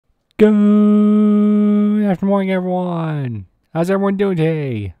Good afternoon, everyone. How's everyone doing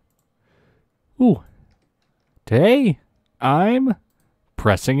today? Ooh, today I'm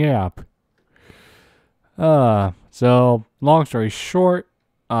pressing it up. So long story short,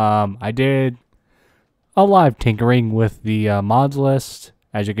 I did a lot of tinkering with the mods list,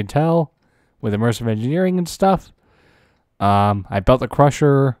 as you can tell, with immersive engineering and stuff. I built the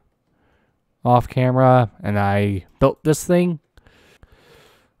crusher off camera, and I built this thing.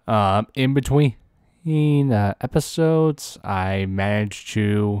 In between episodes, I managed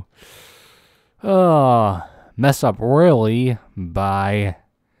to mess up royally by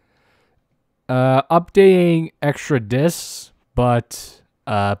updating extra discs. But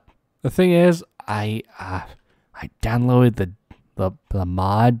the thing is, I downloaded the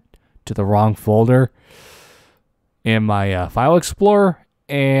mod to the wrong folder in my file explorer,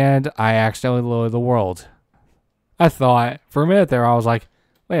 and I accidentally loaded the world. I thought for a minute there, I was like,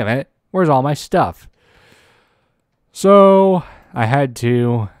 wait a minute, where's all my stuff? So I had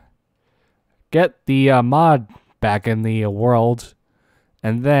to get the mod back in the world,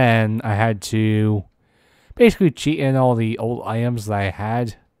 and then I had to basically cheat in all the old items that I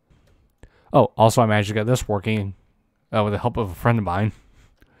had. Oh, also I managed to get this working with the help of a friend of mine.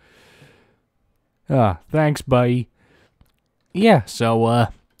 Thanks, buddy. Yeah, so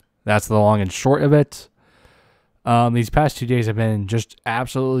that's the long and short of it. These past 2 days have been just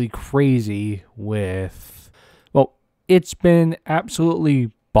absolutely crazy with, well, it's been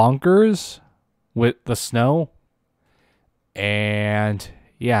absolutely bonkers with the snow. And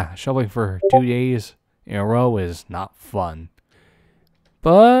yeah, shoveling for 2 days in a row is not fun.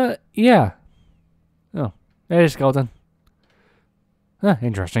 But yeah. Oh, there's a skeleton.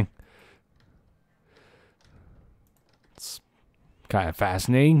 Interesting. It's kind of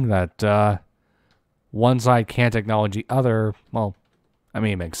fascinating that, one side can't acknowledge the other. Well, I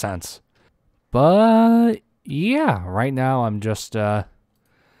mean, it makes sense. But yeah, right now I'm just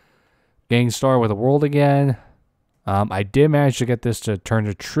getting started with the world again. I did manage to get this to turn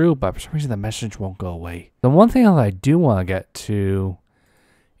to true, but for some reason the message won't go away. The one thing that I do want to get to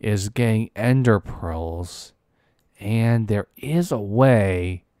is getting ender pearls. And there is a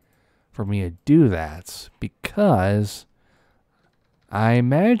way for me to do that, because I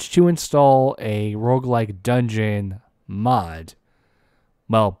managed to install a roguelike dungeon mod.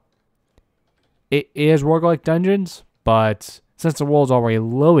 Well, it is roguelike dungeons, but since the world's already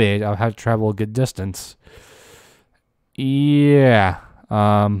loaded, I'll have to travel a good distance. Yeah,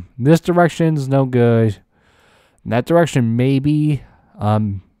 this direction's no good. That direction maybe.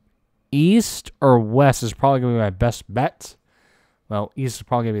 East or west is probably going to be my best bet. Well, east is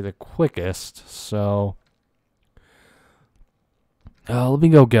probably going to be the quickest, so let me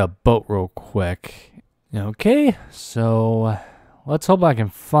go get a boat real quick. Okay, so let's hope I can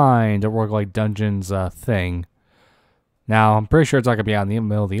find a roguelike dungeons thing. Now, I'm pretty sure it's not going to be out in the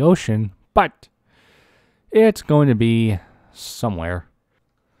middle of the ocean, but it's going to be somewhere.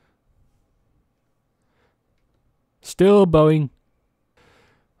 Still Boeing.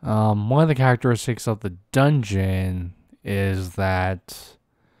 One of the characteristics of the dungeon is that...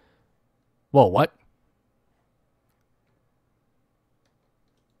 Whoa, what?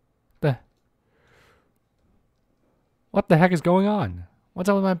 What the heck is going on? What's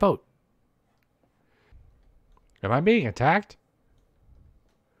up with my boat? Am I being attacked?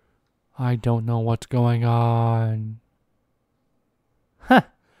 I don't know what's going on. Huh.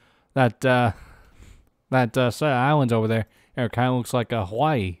 That set of islands over there. It kind of looks like a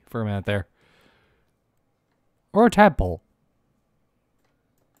Hawaii for a minute there. Or a tadpole.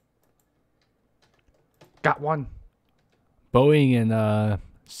 Got one. Boeing and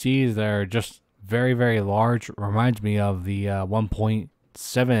seas that are just very, very large. Reminds me of the 1.7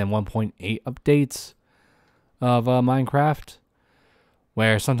 and 1.8 updates of Minecraft,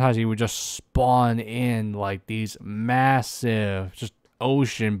 where sometimes you would just spawn in like these massive just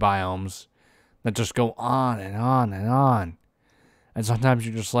ocean biomes that just go on and on and on. And sometimes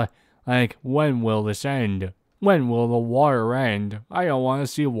you're just like, when will this end? When will the water end? I don't want to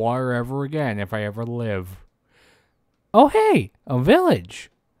see water ever again if I ever live. Oh, hey, a village.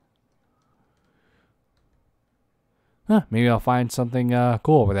 Huh, maybe I'll find something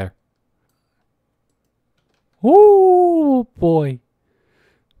cool over there. Oh, boy.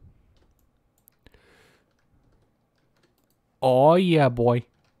 Oh, yeah, boy.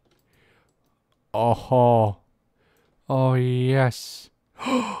 Oh. Oh, yes.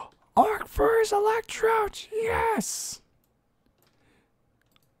 Arc Furs Electrodes, yes!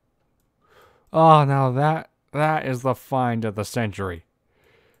 Oh, now that is the find of the century.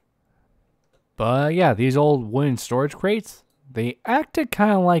 But yeah, these old wooden storage crates, they acted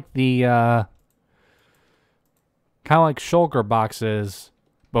kind of like the, kind of like shulker boxes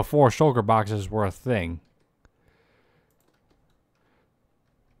before shulker boxes were a thing.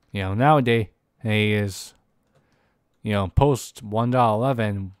 You know, nowadays is, you know, post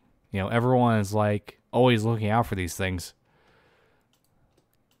 1.11, you know, everyone is like always looking out for these things.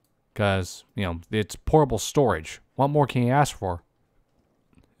 Because, you know, it's portable storage. What more can you ask for?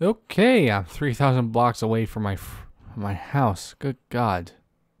 Okay, I'm 3,000 blocks away from my house. Good God.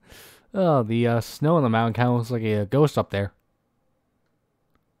 Oh, the snow on the mountain kind of looks like a ghost up there.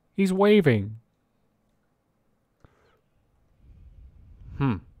 He's waving.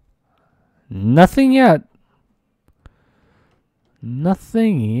 Nothing yet.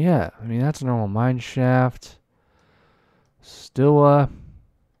 Nothing yet. I mean, that's a normal mine shaft. Still,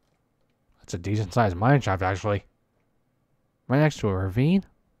 that's a decent sized mine shaft, actually. Right next to a ravine?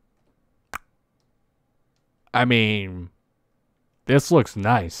 I mean, this looks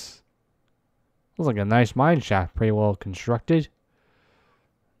nice. Looks like a nice mine shaft. Pretty well constructed.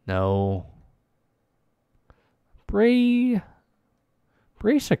 No. Pretty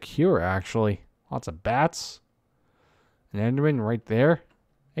secure, actually. Lots of bats. An Enderman right there.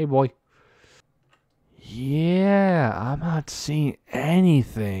 Hey, boy. Yeah, I'm not seeing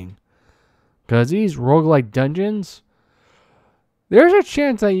anything. Because these roguelike dungeons, there's a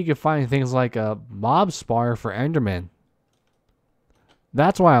chance that you could find things like a mob spawner for Enderman.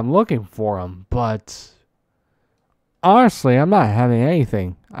 That's why I'm looking for them. But honestly, I'm not having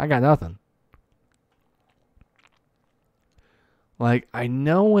anything. I got nothing. Like, I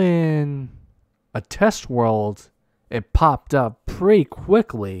know in a test world, it popped up pretty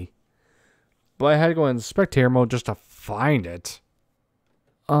quickly. But I had to go in spectator mode just to find it.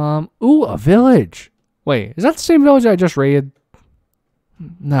 Ooh, a village. Wait, is that the same village I just raided?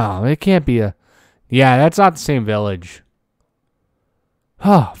 No, it can't be a... Yeah, that's not the same village.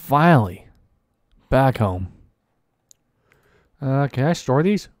 Oh, finally. Back home. Can I store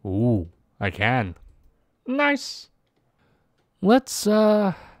these? Ooh, I can. Nice. Let's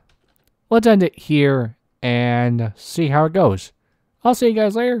end it here and see how it goes. I'll see you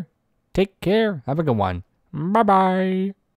guys later. Take care. Have a good one. Bye-bye.